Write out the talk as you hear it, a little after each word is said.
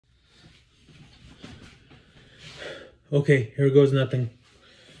Okay, here goes nothing.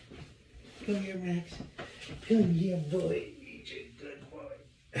 Come here, Max. Come here, boy. He's a good boy.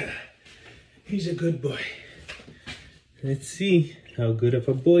 He's a good boy. Let's see how good of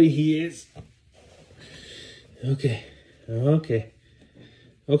a boy he is. Okay. Okay.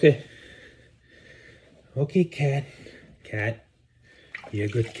 Okay. Okay, cat. Cat. You're a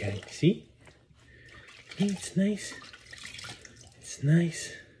good cat. See? It's nice. It's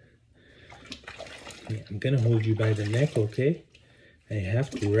nice. Yeah, I'm gonna hold you by the neck, okay? I have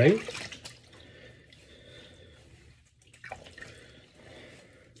to, right?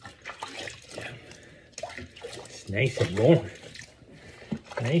 Yeah. It's nice and warm.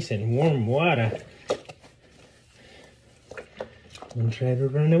 Nice and warm water. Don't try to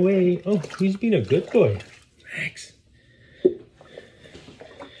run away. Oh, he's been a good boy. Max.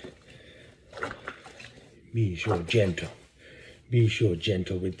 Be so gentle. Be so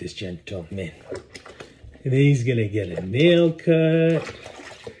gentle with this gentleman. And then he's gonna get a nail cut.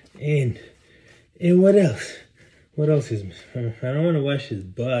 And what else? What else is... I don't want to wash his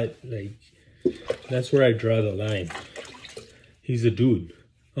butt. Like, that's where I draw the line. He's a dude.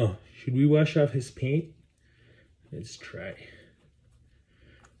 Oh, should we wash off his paint? Let's try.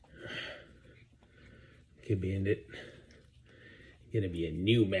 Could be in it. Gonna be a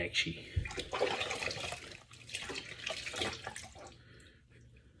new Maxie.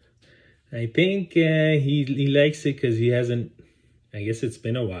 I think he likes it because he hasn't, I guess it's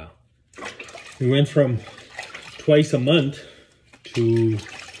been a while. We went from twice a month to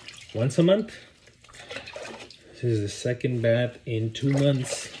once a month. This is the second bath in 2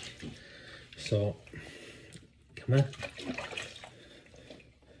 months. So, come on.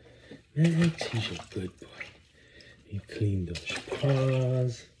 Max, he's a good boy. You clean those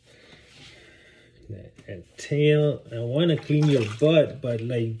paws. That tail. I want to clean your butt, but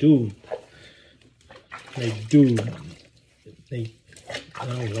like, dude. Like, dude. Like, I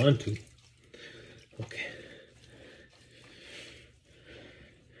don't want to. Okay.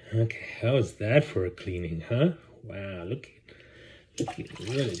 Okay, how is that for a cleaning, huh? Wow, look at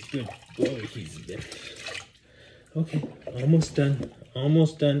what a good boy he's been. Okay, almost done.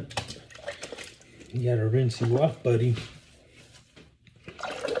 Almost done. You gotta rinse you off, buddy.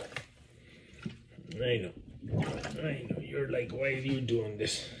 I know. You're like, why are you doing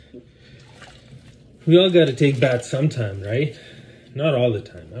this? We all gotta take baths sometime, right? Not all the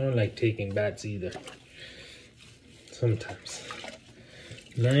time. I don't like taking baths either. Sometimes.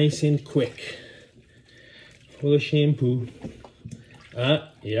 Nice and quick. Full of shampoo.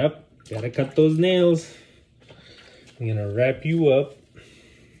 Yep. Gotta cut those nails. I'm gonna wrap you up.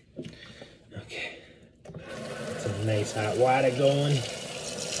 Okay. Some nice hot water going.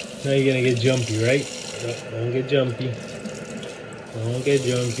 Now you're gonna get jumpy, right? No, don't get jumpy. Don't get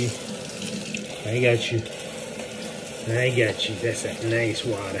jumpy. I got you. I got you. That's that nice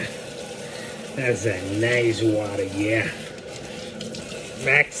water. That's that nice water, yeah.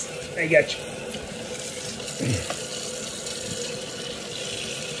 Max, I got you.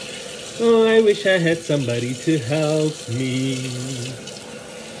 Oh, I wish I had somebody to help me.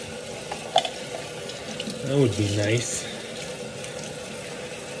 That would be nice.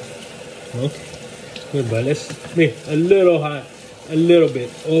 Okay, good, but let's make a little hot, a little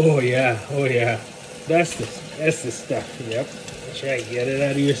bit. Oh yeah, that's the stuff. Yep, try to get it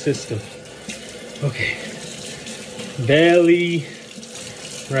out of your system. Okay, belly,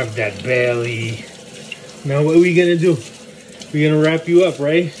 rub that belly. Now what are we gonna do? We're gonna wrap you up,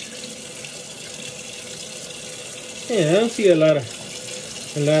 right? Yeah, I don't see a lot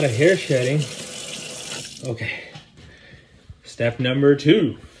of hair shedding. Okay, step number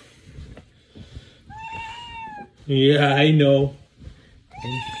 2. Yeah, I know.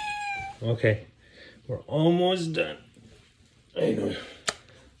 Okay, we're almost done. I know.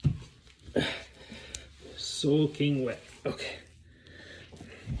 Soaking wet. Okay.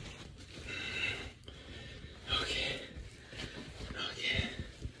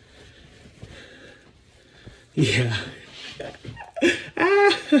 Yeah.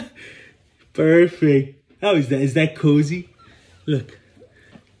 Perfect. How is that? Is that cozy? Look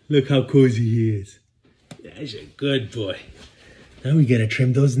how cozy he is. That's a good boy. Now we gotta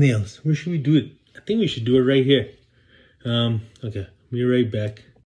trim those nails. Where should we do it? I think we should do it right here. Okay, be right back.